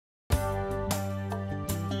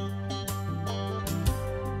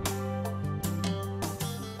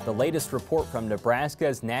The latest report from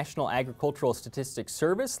Nebraska's National Agricultural Statistics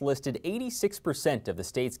Service listed 86% of the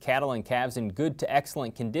state's cattle and calves in good to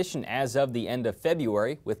excellent condition as of the end of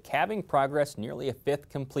February, with calving progress nearly a fifth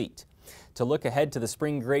complete. To look ahead to the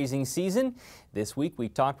spring grazing season, this week we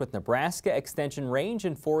talked with Nebraska Extension range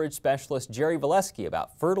and forage specialist Jerry Volesky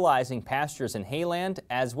about fertilizing pastures and hayland,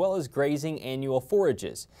 as well as grazing annual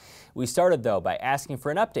forages. We started though by asking for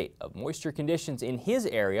an update of moisture conditions in his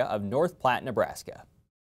area of North Platte, Nebraska.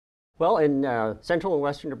 Well, in central and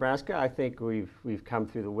western Nebraska, I think we've come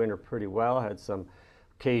through the winter pretty well. Had some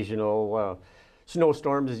occasional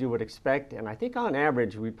snowstorms, as you would expect, and I think on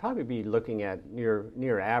average we'd probably be looking at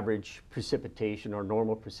near average precipitation or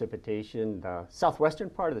normal precipitation. The southwestern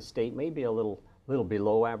part of the state may be a little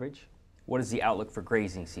below average. What does the outlook for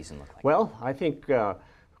grazing season look like? Well, I think of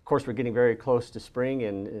course we're getting very close to spring,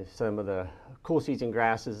 and some of the cool season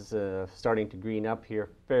grasses starting to green up here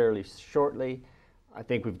fairly shortly. I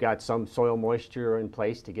think we've got some soil moisture in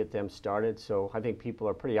place to get them started, so I think people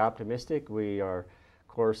are pretty optimistic. We are, of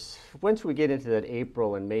course, once we get into that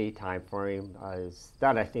April and May time frame,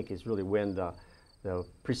 that I think is really when the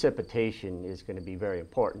precipitation is going to be very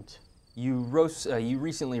important. You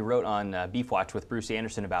recently wrote on Beef Watch with Bruce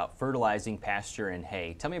Anderson about fertilizing pasture and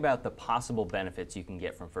hay. Tell me about the possible benefits you can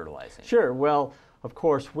get from fertilizing. Sure. Well, of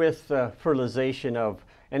course, with fertilization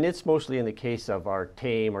and it's mostly in the case of our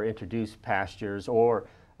tame or introduced pastures, or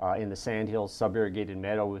in the sandhills, sub-irrigated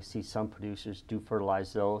meadow, we see some producers do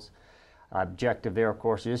fertilize those. Objective there, of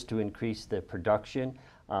course, is to increase the production.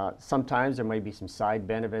 Sometimes there may be some side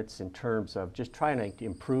benefits in terms of just trying to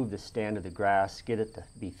improve the stand of the grass, get it to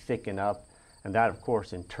be thickened up, and that, of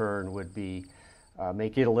course, in turn would be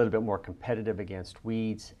make it a little bit more competitive against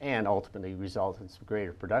weeds and ultimately result in some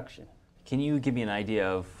greater production. Can you give me an idea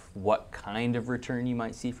of what kind of return you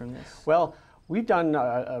might see from this? Well, we've done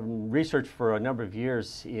research for a number of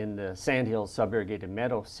years in the sandhill sub-irrigated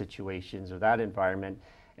meadow situations or that environment,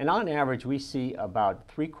 and on average we see about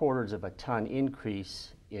 3/4 of a ton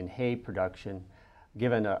increase in hay production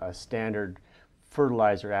given a standard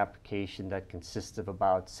fertilizer application that consists of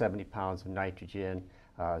about 70 pounds of nitrogen,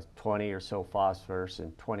 20 or so phosphorus,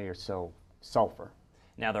 and 20 or so sulfur.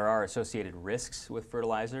 Now, there are associated risks with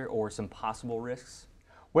fertilizer, or some possible risks?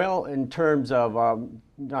 Well, in terms of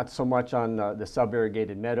not so much on the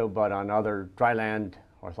sub-irrigated meadow, but on other dry land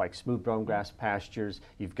or like smooth brome grass pastures,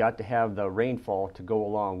 you've got to have the rainfall to go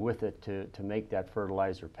along with it to make that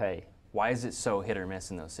fertilizer pay. Why is it so hit or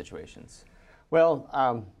miss in those situations?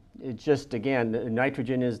 Well, it just, again,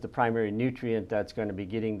 nitrogen is the primary nutrient that's going to be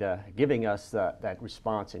giving us that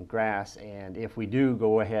response in grass, and if we do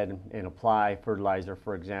go ahead and apply fertilizer,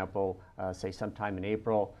 for example, say sometime in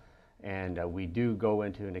April, and we do go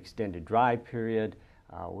into an extended dry period,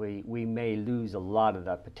 we may lose a lot of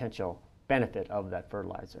the potential benefit of that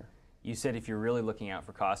fertilizer. You said if you're really looking out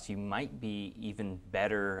for costs, you might be even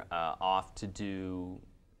better off to do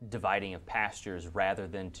dividing of pastures rather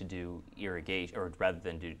than to do irrigation, or rather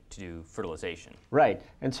than to do fertilization. Right,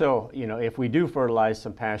 and so, you know, if we do fertilize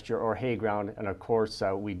some pasture or hay ground, and of course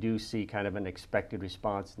we do see kind of an expected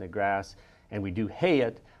response in the grass, and we do hay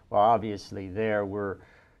it, well, obviously there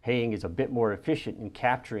haying is a bit more efficient in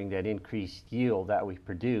capturing that increased yield that we've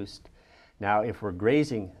produced. Now, if we're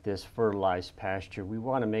grazing this fertilized pasture, we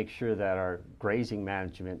want to make sure that our grazing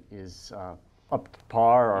management is up to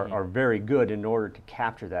par or very good in order to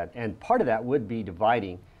capture that. And part of that would be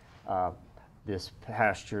dividing this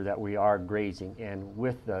pasture that we are grazing. And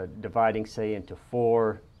with dividing, say, into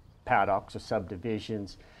 4 paddocks or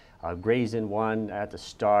subdivisions, graze in one at the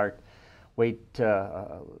start, wait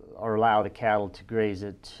or allow the cattle to graze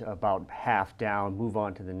it about half down, move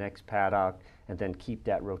on to the next paddock, and then keep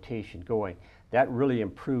that rotation going. That really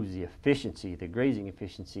improves the efficiency, the grazing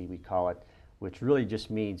efficiency we call it, which really just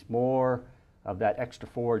means more of that extra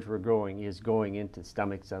forage we're growing is going into the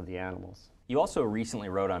stomachs of the animals. You also recently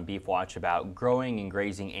wrote on Beef Watch about growing and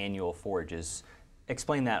grazing annual forages.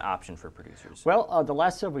 Explain that option for producers. Well, the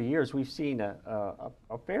last several years we've seen a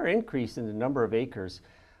fair increase in the number of acres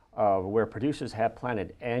where producers have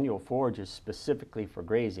planted annual forages specifically for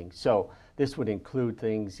grazing. So this would include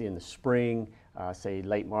things in the spring, say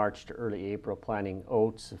late March to early April, planting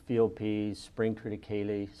oats, field peas, spring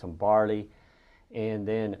triticale, some barley, and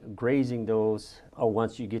then grazing those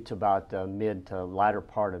once you get to about the mid to latter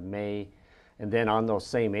part of May. And then on those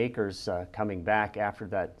same acres, coming back after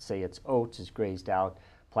that, say it's oats is grazed out,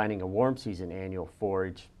 planting a warm season annual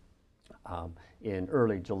forage in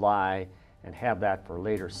early July, and have that for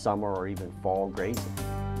later summer or even fall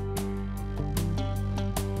grazing.